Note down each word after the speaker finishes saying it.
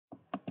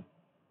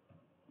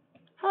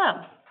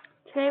Hello.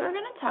 Today we're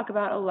going to talk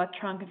about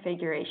electron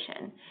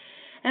configuration.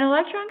 An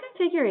electron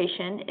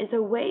configuration is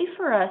a way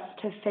for us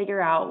to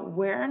figure out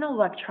where an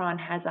electron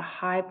has a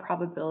high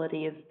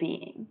probability of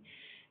being.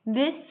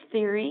 This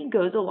theory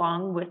goes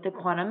along with the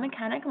quantum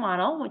mechanics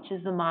model, which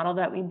is the model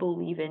that we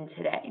believe in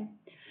today.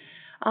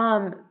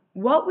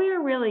 What we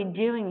are really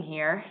doing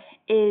here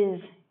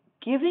is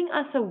giving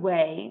us a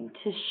way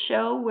to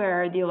show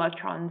where the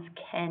electrons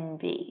can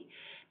be.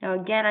 Now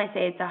again, I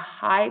say it's a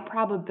high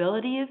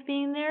probability of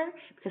being there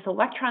because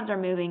electrons are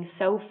moving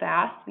so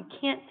fast, we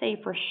can't say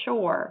for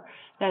sure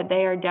that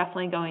they are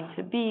definitely going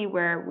to be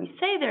where we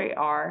say they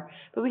are,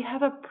 but we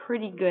have a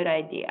pretty good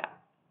idea.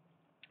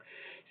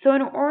 So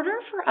in order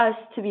for us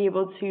to be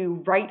able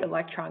to write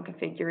electron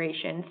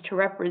configurations to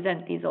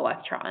represent these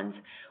electrons,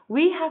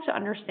 we have to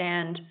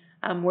understand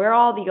where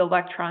all the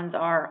electrons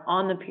are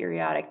on the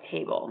periodic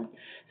table.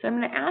 So I'm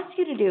going to ask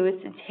you to do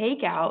is to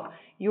take out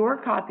your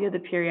copy of the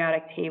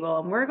periodic table,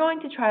 and we're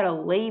going to try to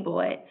label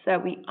it so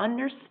that we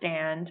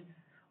understand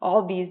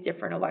all these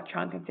different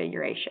electron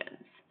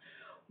configurations.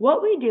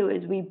 What we do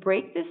is we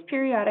break this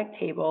periodic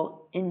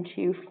table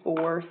into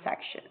 4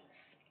 sections.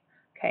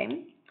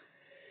 Okay?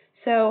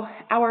 So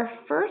our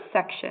first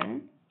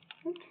section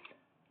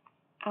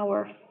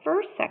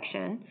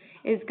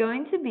is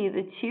going to be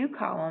the 2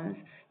 columns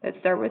that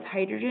start with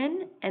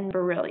hydrogen and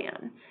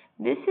beryllium.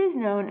 This is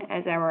known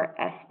as our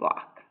S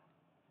block.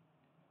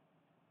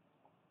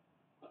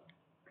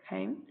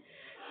 Okay,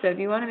 so if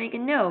you want to make a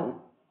note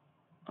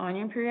on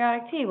your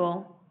periodic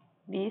table,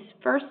 these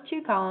first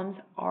 2 columns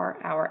are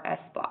our S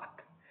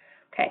block.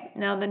 Okay,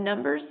 now the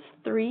numbers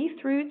 3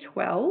 through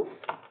 12,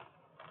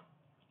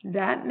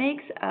 that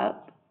makes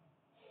up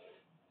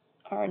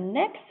our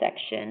next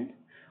section,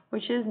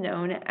 which is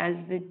known as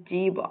the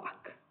D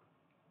block.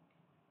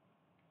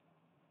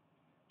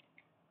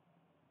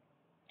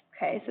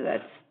 Okay, so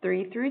that's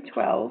 3 through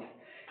 12,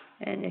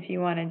 and if you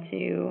wanted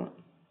to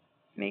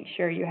make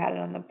sure you had it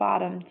on the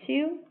bottom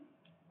too,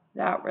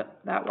 that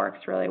works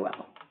really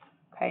well.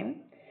 Okay,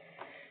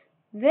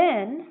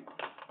 then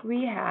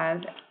we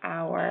have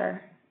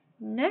our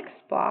next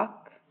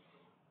block,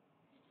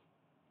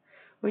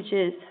 which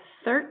is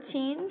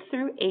 13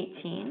 through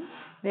 18.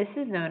 This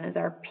is known as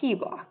our P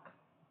block.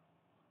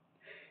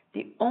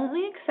 The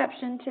only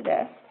exception to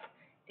this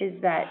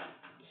is that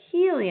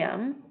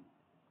helium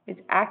is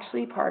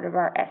actually part of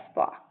our S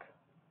block.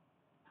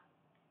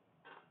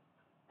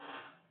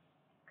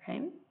 Okay.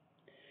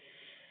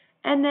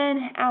 And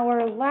then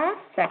our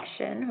last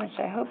section, which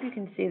I hope you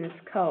can see this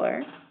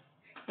color,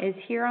 is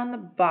here on the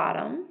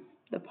bottom,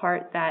 the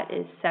part that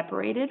is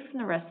separated from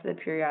the rest of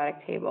the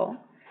periodic table.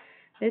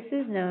 This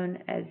is known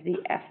as the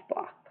F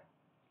block.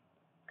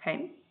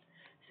 Okay.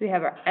 So we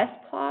have our S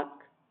block,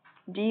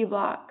 D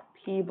block,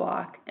 P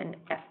block, and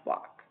F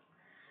block.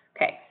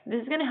 Okay,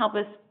 this is going to help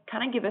us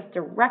kind of give us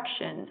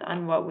directions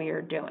on what we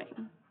are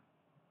doing.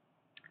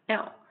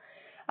 Now,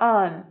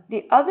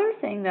 the other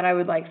thing that I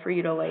would like for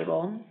you to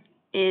label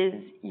is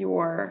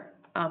your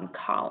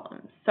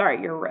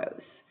your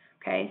rows.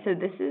 Okay, so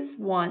this is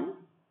 1,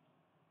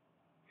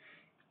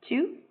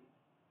 2,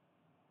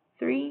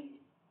 3,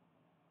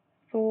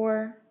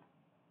 4,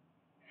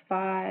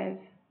 5,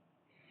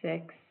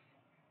 6,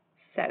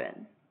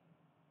 7.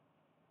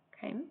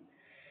 Okay.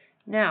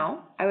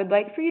 Now, I would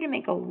like for you to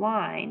make a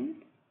line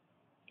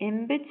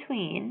in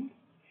between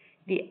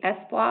the S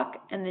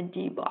block and the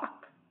D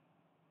block.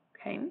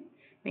 Okay.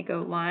 Make a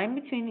line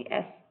between the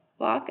S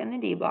block and the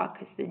D block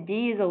because the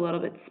D is a little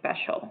bit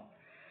special.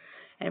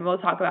 And we'll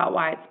talk about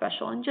why it's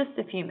special in just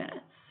a few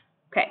minutes.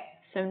 Okay,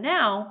 so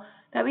now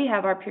that we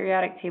have our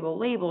periodic table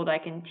labeled, I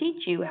can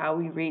teach you how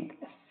we read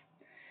this.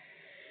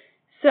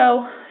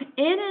 So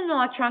in an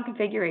electron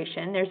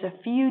configuration, there's a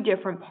few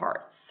different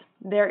parts.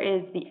 There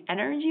is the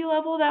energy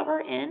level that we're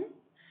in,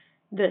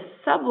 the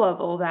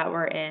sublevel that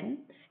we're in,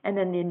 and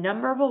then the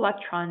number of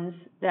electrons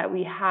that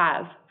we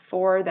have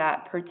for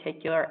that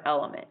particular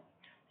element.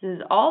 This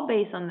is all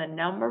based on the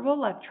number of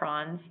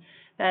electrons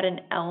that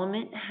an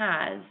element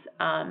has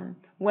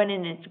when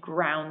in its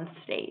ground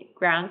state.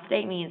 Ground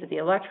state means that the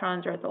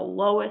electrons are at the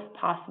lowest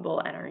possible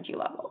energy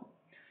level.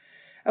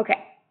 Okay,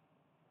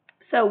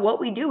 so what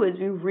we do is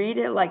we read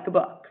it like a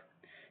book.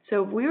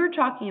 So if we were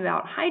talking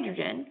about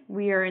hydrogen,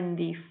 we are in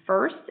the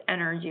first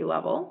energy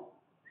level,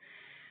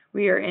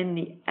 we are in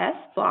the S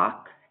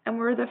block, and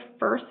we're the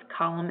first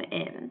column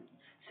in.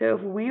 So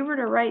if we were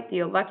to write the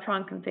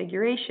electron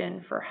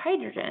configuration for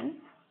hydrogen,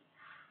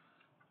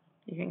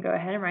 you can go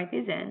ahead and write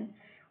these in.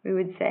 We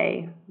would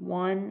say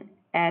 1s1.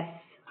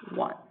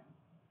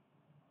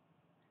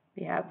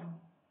 We have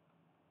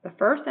the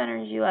first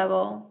energy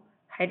level,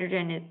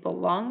 hydrogen, it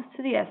belongs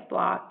to the S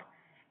block,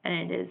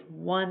 and it is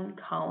 1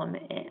 column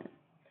in.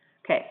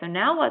 Okay, so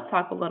now let's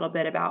talk a little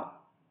bit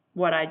about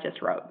what I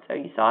just wrote. So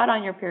you saw it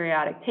on your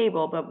periodic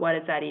table, but what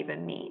does that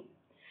even mean?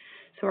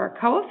 So our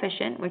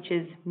coefficient, which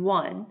is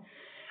 1,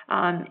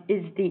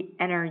 is the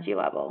energy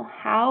level,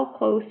 how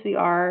close we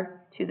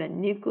are to the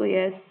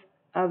nucleus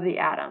of the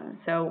atom.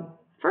 So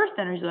first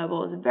energy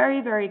level is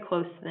very, very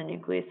close to the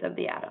nucleus of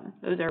the atom.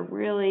 Those are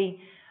really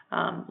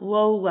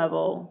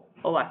low-level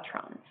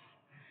electrons.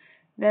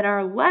 Then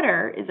our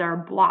letter is our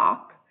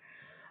block,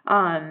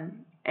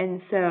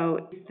 and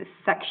so it's the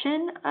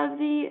section of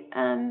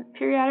the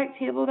periodic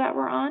table that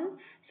we're on,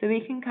 so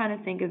we can kind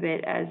of think of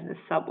it as the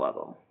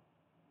sublevel.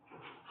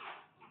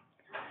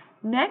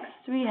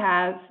 Next, we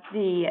have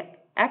the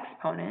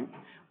exponent,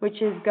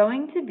 which is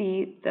going to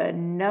be the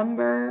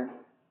number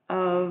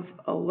of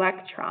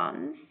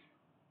electrons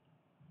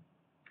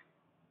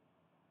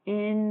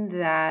in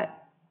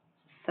that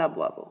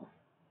sublevel.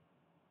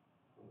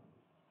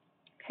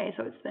 Okay,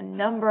 so it's the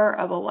number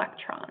of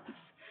electrons.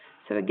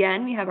 So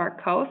again, we have our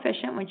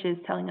coefficient, which is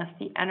telling us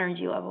the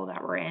energy level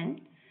that we're in.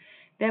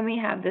 Then we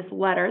have this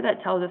letter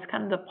that tells us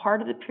kind of the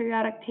part of the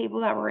periodic table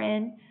that we're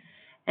in.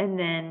 And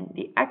then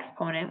the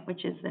exponent,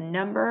 which is the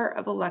number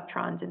of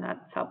electrons in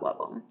that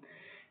sublevel.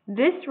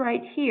 This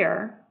right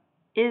here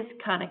is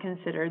kind of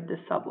considered the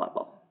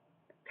sublevel.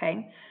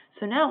 Okay,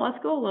 so now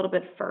let's go a little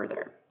bit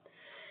further.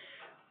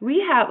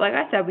 We have, like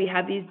I said, we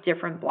have these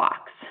different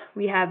blocks.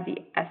 We have the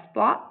S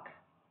block,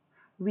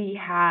 we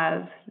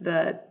have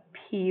the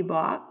P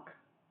block,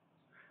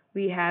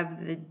 we have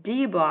the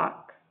D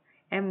block,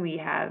 and we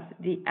have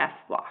the F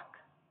block.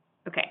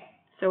 Okay,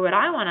 so what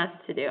I want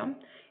us to do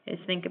is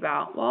think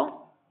about,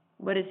 well,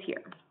 what is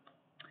here?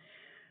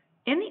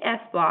 In the S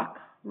block,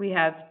 we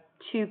have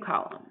 2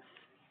 columns.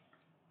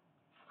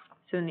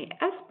 So in the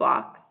S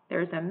block,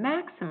 there's a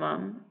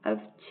maximum of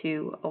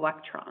 2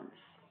 electrons.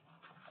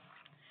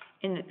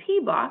 In the P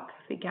block,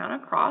 if we count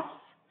across,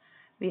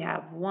 we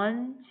have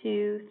 1,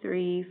 2,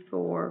 3,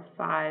 4,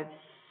 5,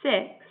 6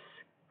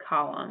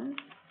 columns.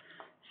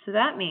 So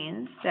that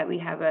means that we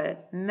have a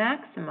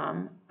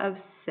maximum of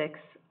 6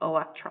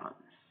 electrons.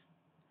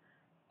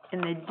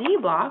 In the D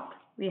block,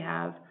 we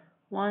have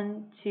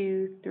 1,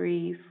 2,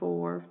 3,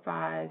 4,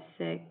 5,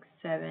 6,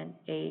 7,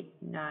 8,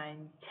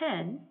 9,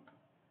 10.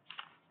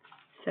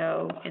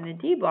 So in the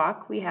D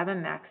block, we have a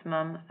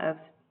maximum of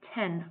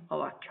 10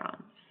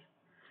 electrons.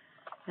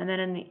 And then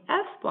in the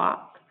F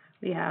block,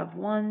 we have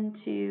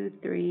 1, 2,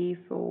 3,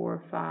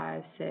 4,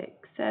 5, 6,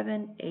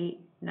 7, 8,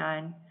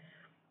 9,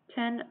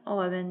 10,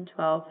 11,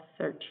 12,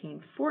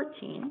 13,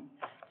 14.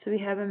 So we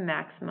have a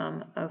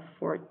maximum of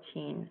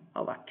 14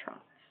 electrons.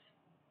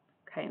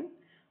 Okay?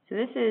 So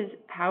this is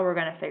how we're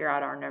going to figure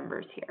out our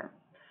numbers here.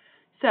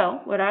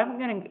 So what I'm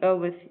going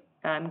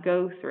to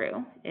go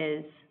through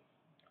is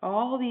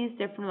all these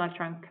different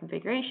electron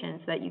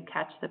configurations so that you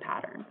catch the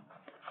pattern.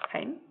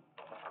 Okay.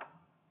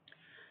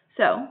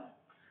 So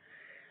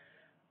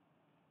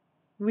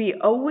we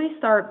always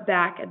start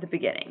back at the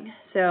beginning.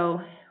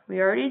 So we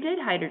already did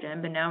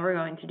hydrogen, but now we're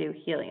going to do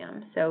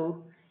helium.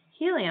 So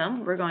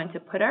helium, we're going to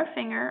put our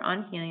finger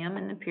on helium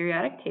in the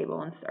periodic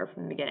table and start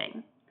from the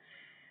beginning.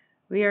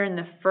 We are in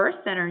the first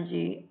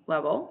energy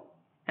level,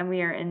 and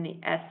we are in the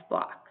S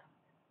block.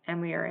 And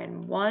we are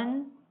in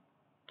 1,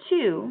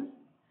 2,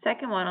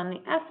 second one on the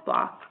S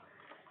block.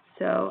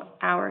 So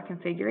our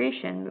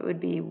configuration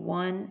would be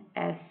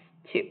 1s2.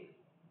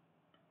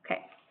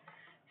 Okay,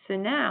 so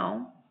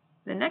now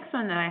the next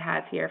one that I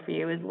have here for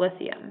you is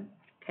lithium.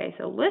 Okay,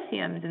 so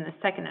lithium is in the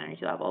second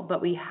energy level,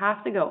 but we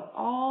have to go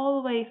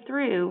all the way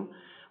through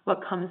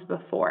what comes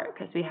before it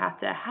because we have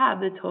to have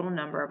the total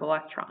number of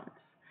electrons.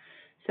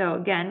 So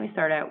again, we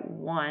start at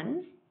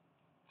 1s,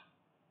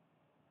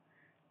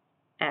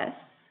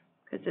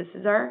 because this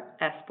is our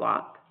S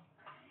block.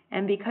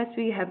 And because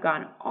we have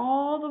gone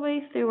all the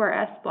way through our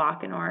S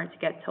block in order to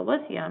get to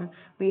lithium,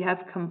 we have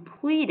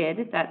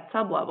completed that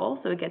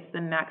sublevel, so it gets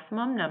the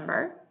maximum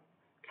number.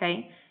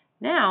 Okay,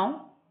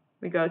 now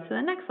we go to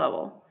the next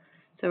level.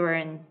 So we're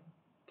in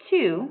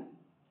 2.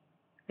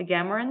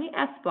 Again, we're in the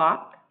S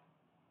block,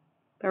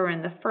 but we're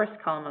in the first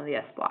column of the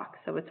S block,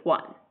 so it's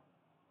 1.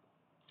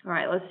 All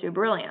right, let's do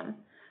beryllium.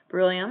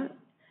 Beryllium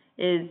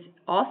is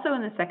also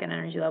in the second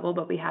energy level,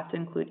 but we have to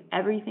include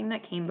everything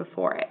that came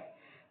before it.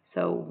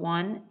 So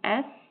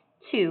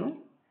 1s2.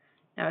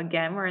 Now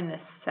again, we're in the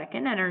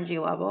second energy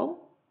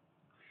level.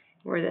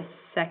 We're the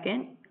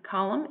second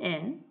column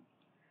in.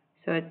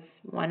 So it's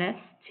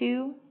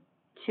 1s2,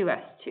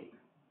 2s2.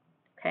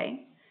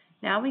 Okay.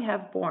 Now we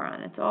have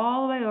boron. It's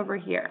all the way over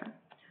here.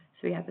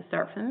 So we have to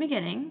start from the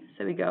beginning.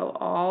 So we go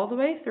all the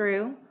way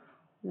through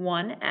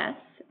 1s.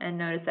 And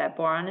notice that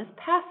boron is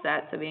past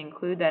that, so we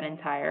include that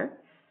entire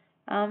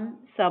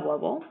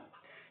sublevel.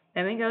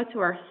 Then we go to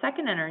our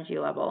second energy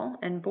level,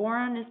 and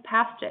boron is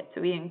past it,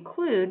 so we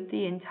include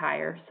the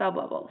entire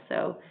sublevel.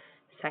 So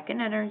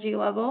second energy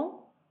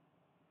level,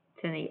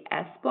 it's in the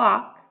S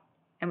block,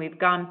 and we've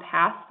gone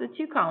past the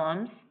 2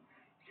 columns,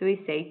 so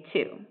we say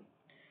 2.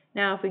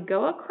 Now if we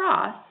go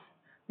across,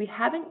 we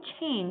haven't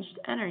changed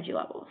energy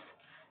levels.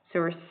 So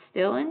we're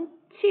still in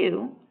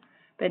 2,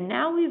 but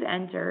now we've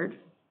entered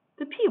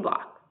the P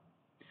block.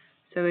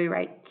 So we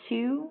write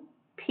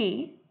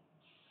 2P,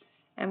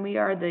 and we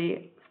are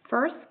the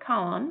first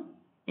column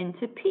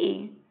into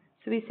P,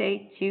 so we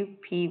say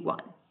 2P1.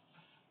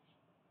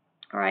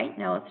 All right,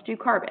 now let's do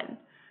carbon.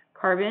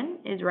 Carbon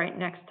is right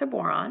next to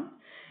boron,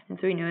 and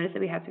so we notice that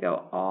we have to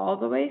go all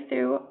the way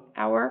through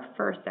our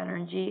first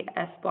energy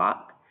S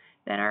block,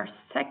 then our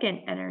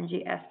second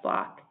energy S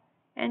block,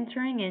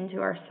 entering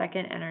into our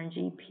second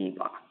energy P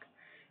block.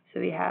 So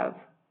we have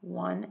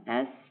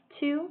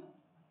 1s2,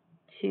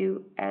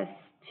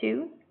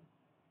 2s2,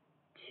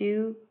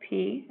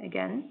 2p.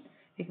 Again,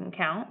 we can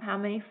count how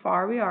many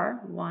far we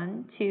are.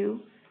 1,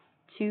 2,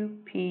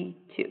 2p2.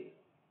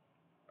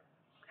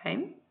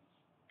 Okay?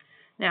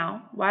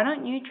 Now, why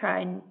don't you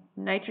try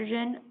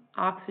nitrogen,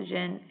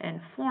 oxygen,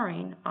 and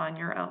fluorine on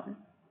your own?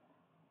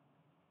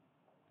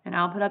 And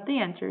I'll put up the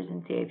answers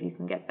and see if you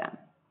can get them.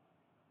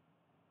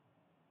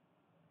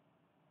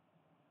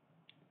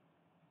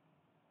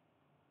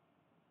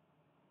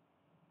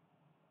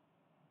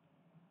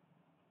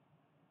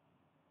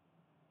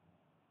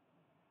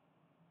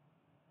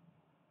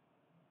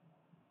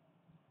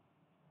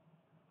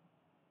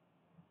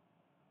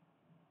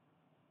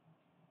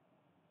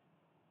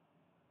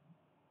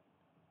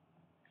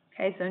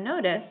 Okay, so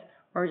notice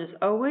we're just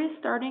always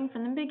starting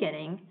from the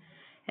beginning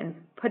and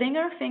putting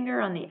our finger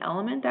on the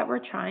element that we're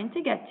trying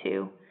to get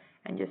to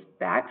and just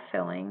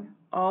backfilling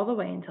all the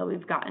way until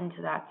we've gotten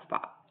to that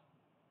spot.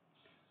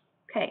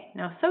 Okay,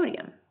 now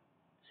sodium.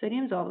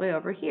 Sodium's all the way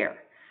over here.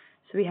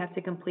 So we have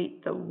to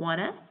complete the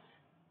 1s,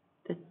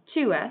 the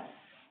 2s,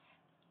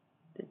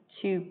 the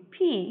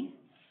 2p.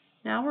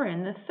 Now we're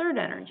in the third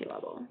energy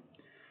level.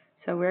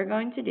 So we're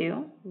going to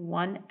do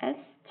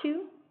 1s2,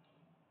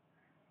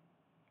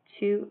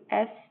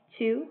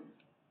 2s2,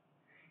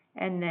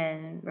 and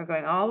then we're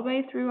going all the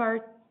way through our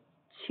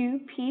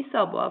 2p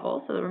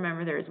sublevel. So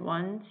remember there's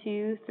 1,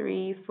 2,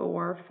 3,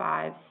 4,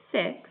 5,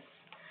 6.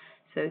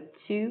 So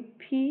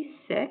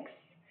 2p6.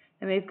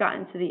 And we've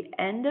gotten to the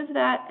end of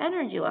that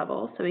energy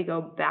level, so we go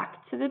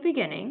back to the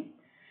beginning.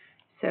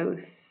 So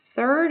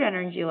third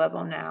energy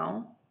level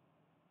now,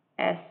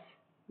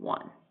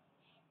 S1.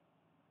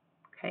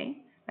 Okay,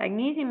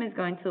 magnesium is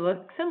going to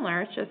look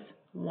similar, it's just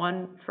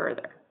one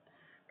further.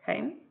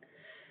 Okay,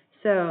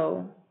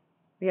 so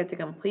we have to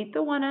complete the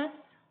 1s,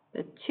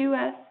 the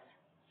 2s,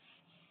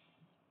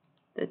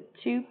 the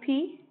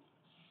 2p,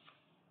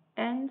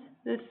 and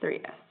the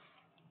 3s.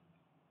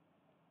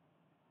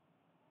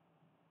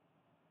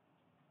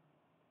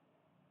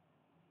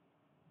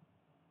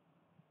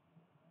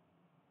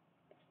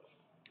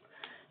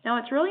 Now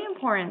it's really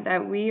important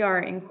that we are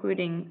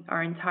including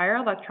our entire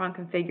electron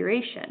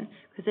configuration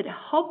because it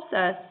helps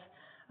us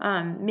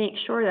make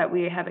sure that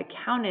we have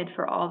accounted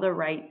for all the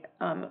right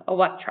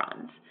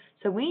electrons.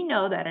 So we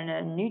know that in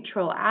a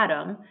neutral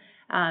atom,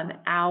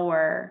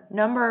 our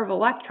number of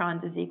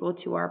electrons is equal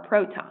to our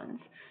protons.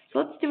 So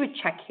let's do a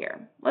check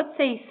here. Let's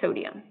say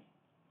sodium.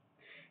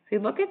 If we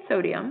look at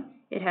sodium,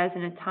 it has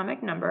an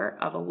atomic number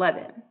of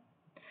 11.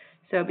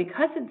 So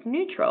because it's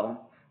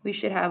neutral, we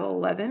should have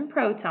 11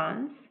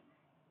 protons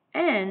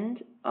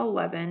and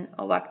 11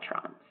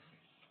 electrons.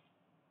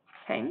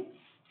 Okay,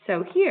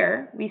 so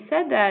here we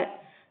said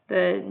that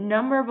the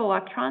number of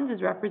electrons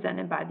is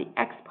represented by the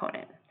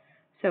exponent.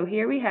 So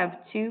here we have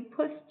 2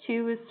 plus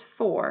 2 is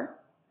 4,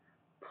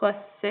 plus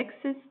 6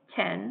 is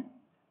 10,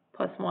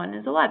 plus 1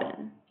 is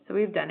 11. So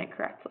we've done it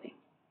correctly.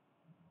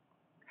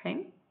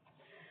 Okay,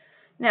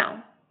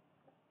 now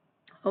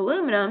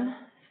aluminum,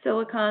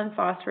 silicon,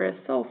 phosphorus,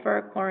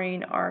 sulfur,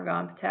 chlorine,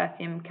 argon,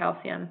 potassium,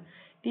 calcium,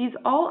 these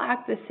all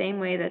act the same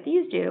way that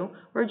these do.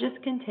 We're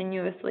just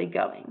continuously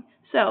going.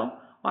 So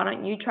why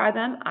don't you try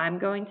them? I'm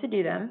going to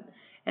do them,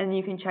 and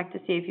you can check to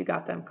see if you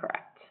got them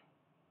correct.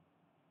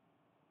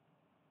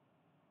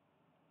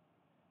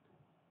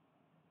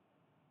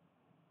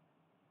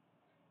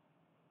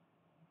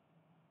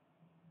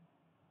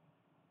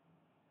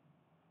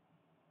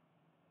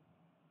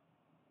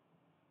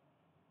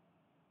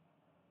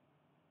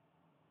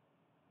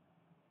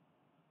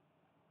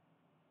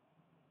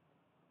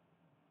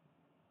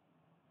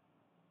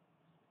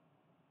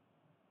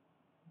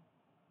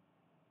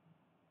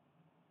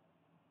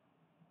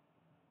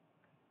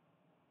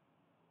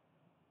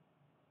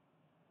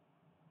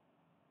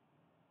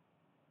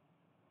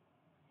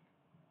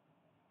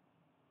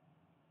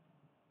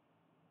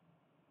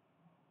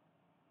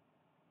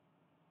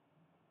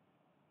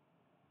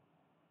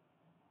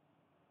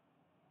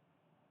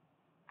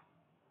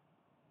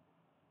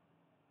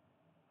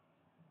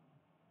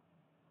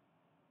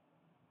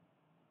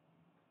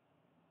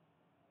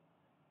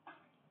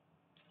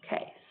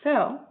 Okay,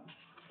 so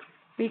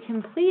we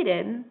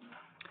completed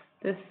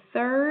the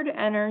third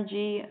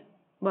energy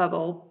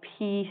level,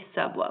 P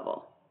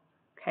sublevel.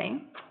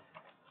 Okay,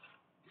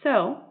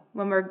 so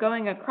when we're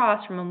going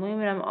across from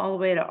aluminum all the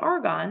way to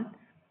argon,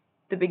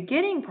 the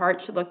beginning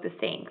part should look the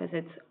same because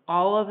it's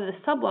all of the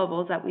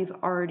sublevels that we've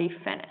already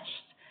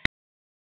finished.